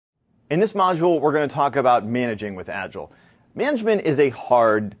In this module, we're going to talk about managing with Agile. Management is a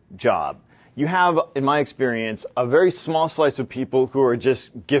hard job. You have, in my experience, a very small slice of people who are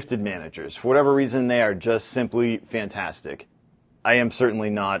just gifted managers. For whatever reason, they are just simply fantastic. I am certainly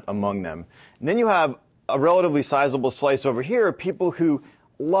not among them. And then you have a relatively sizable slice over here of people who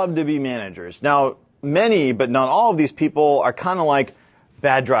love to be managers. Now, many, but not all of these people are kind of like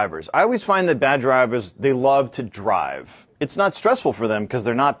bad drivers. I always find that bad drivers, they love to drive. It's not stressful for them because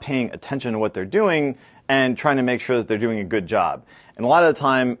they're not paying attention to what they're doing and trying to make sure that they're doing a good job. And a lot of the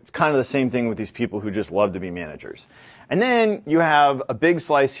time, it's kind of the same thing with these people who just love to be managers. And then you have a big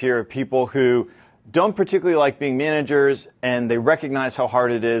slice here of people who don't particularly like being managers, and they recognize how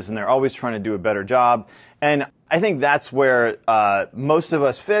hard it is, and they're always trying to do a better job. And I think that's where most of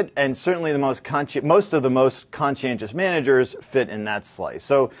us fit, and certainly most of the most conscientious managers fit in that slice.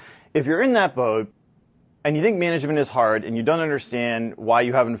 So if you're in that boat, and you think management is hard, and you don't understand why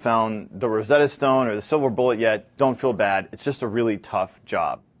you haven't found the Rosetta Stone or the silver bullet yet, don't feel bad. It's just a really tough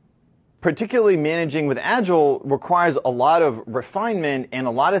job. Particularly managing with Agile requires a lot of refinement and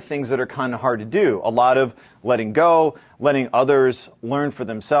a lot of things that are kind of hard to do. A lot of letting go, letting others learn for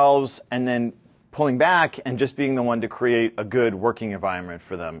themselves, and then pulling back and just being the one to create a good working environment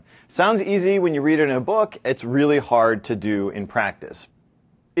for them. Sounds easy when you read it in a book. It's really hard to do in practice.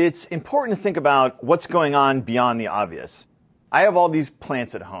 It's important to think about what's going on beyond the obvious. I have all these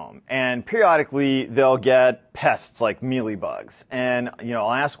plants at home, and periodically they'll get pests like mealybugs. And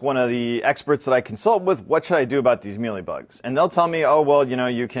I'll ask one of the experts that I consult with, what should I do about these mealybugs? And they'll tell me, oh, well,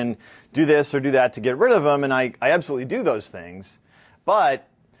 you can do this or do that to get rid of them, and I absolutely do those things. But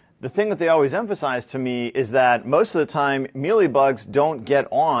the thing that they always emphasize to me is that most of the time, mealybugs don't get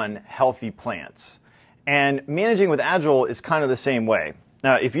on healthy plants. And managing with Agile is kind of the same way.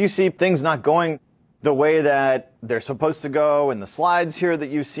 Now, if you see things not going the way that they're supposed to go in the slides here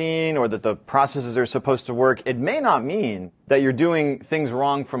that you've seen, or that the processes are supposed to work, it may not mean that you're doing things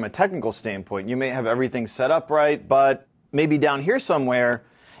wrong from a technical standpoint. You may have everything set up right, but maybe down here somewhere,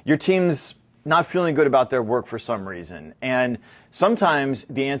 your team's not feeling good about their work for some reason. And sometimes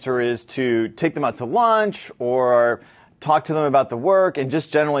the answer is to take them out to lunch or talk to them about the work and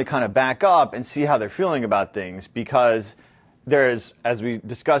just generally kind of back up and see how they're feeling about things, because there's, as we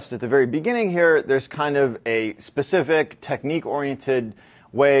discussed at the very beginning here, there's kind of a specific technique-oriented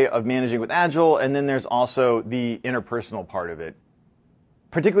way of managing with Agile, and then there's also the interpersonal part of it.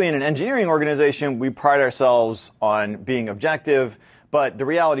 Particularly in an engineering organization, we pride ourselves on being objective, but the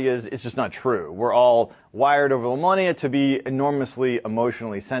reality is it's just not true. We're all wired over the millennia to be enormously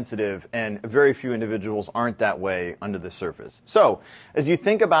emotionally sensitive, and very few individuals aren't that way under the surface. So, as you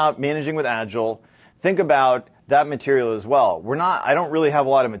think about managing with Agile, think about that material as well. I don't really have a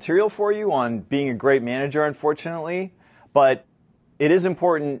lot of material for you on being a great manager, unfortunately, but it is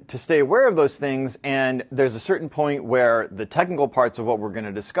important to stay aware of those things, and there's a certain point where the technical parts of what we're going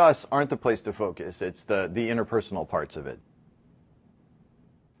to discuss aren't the place to focus. It's the interpersonal parts of it.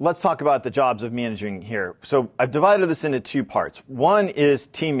 Let's talk about the jobs of managing here. So I've divided this into two parts. One is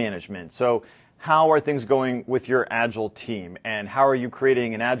team management. So how are things going with your Agile team, and how are you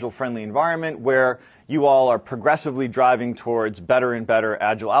creating an Agile-friendly environment where you all are progressively driving towards better and better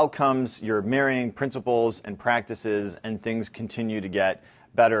Agile outcomes, you're marrying principles and practices, and things continue to get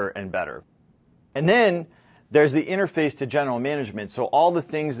better and better. And then there's the interface to general management. So all the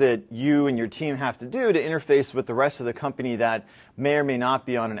things that you and your team have to do to interface with the rest of the company that may or may not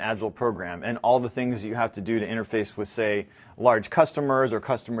be on an Agile program, and all the things you have to do to interface with, say, large customers or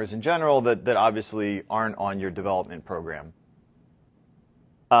customers in general that obviously aren't on your development program.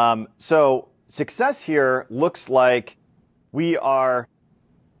 So success here looks like we are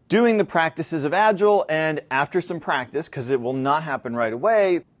doing the practices of Agile, and after some practice, because it will not happen right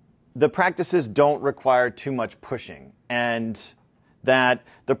away, the practices don't require too much pushing, and that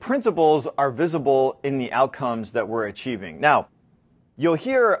the principles are visible in the outcomes that we're achieving. Now, you'll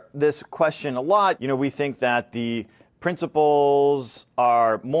hear this question a lot. We think that the principles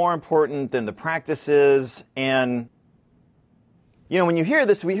are more important than the practices, and when you hear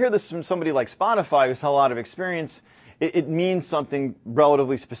this, we hear this from somebody like Spotify who's had a lot of experience. It means something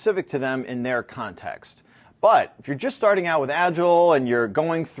relatively specific to them in their context. But if you're just starting out with Agile and you're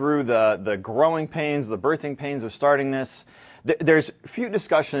going through the growing pains, the birthing pains of starting this, there's few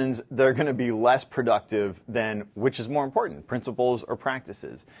discussions that are going to be less productive than which is more important, principles or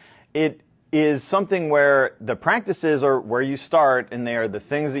practices. It is something where the practices are where you start, and they are the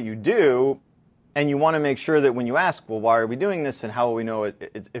things that you do, and you want to make sure that when you ask, well, why are we doing this and how will we know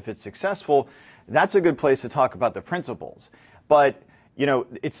if it's successful, that's a good place to talk about the principles. But,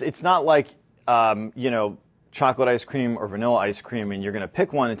 it's not like, chocolate ice cream or vanilla ice cream and you're going to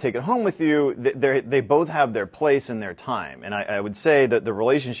pick one and take it home with you, they both have their place and their time. And I would say that the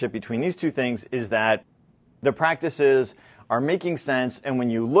relationship between these two things is that the practices are making sense, and when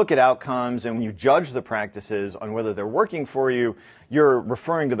you look at outcomes and when you judge the practices on whether they're working for you, you're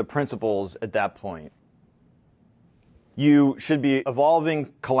referring to the principles at that point. You should be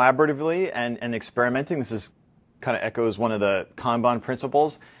evolving collaboratively and experimenting. This is kind of echoes one of the Kanban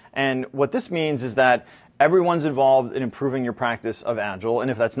principles. And what this means is that everyone's involved in improving your practice of Agile.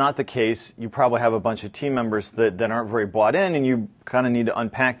 And if that's not the case, you probably have a bunch of team members that aren't very bought in, and you kind of need to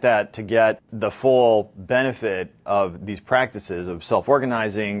unpack that to get the full benefit of these practices of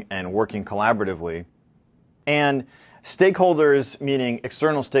self-organizing and working collaboratively. And stakeholders, meaning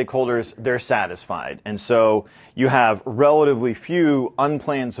external stakeholders, they're satisfied. And so you have relatively few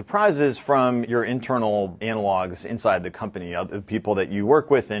unplanned surprises from your internal analogs inside the company, the people that you work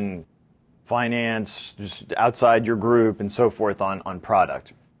with in finance, just outside your group, and so forth on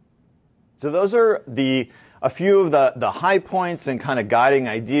product. So those are a few of the high points and kind of guiding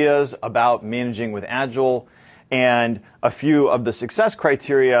ideas about managing with Agile, and a few of the success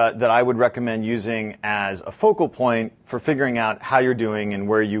criteria that I would recommend using as a focal point for figuring out how you're doing and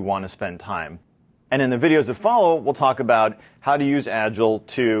where you want to spend time. And in the videos that follow, we'll talk about how to use Agile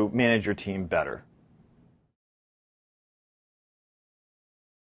to manage your team better.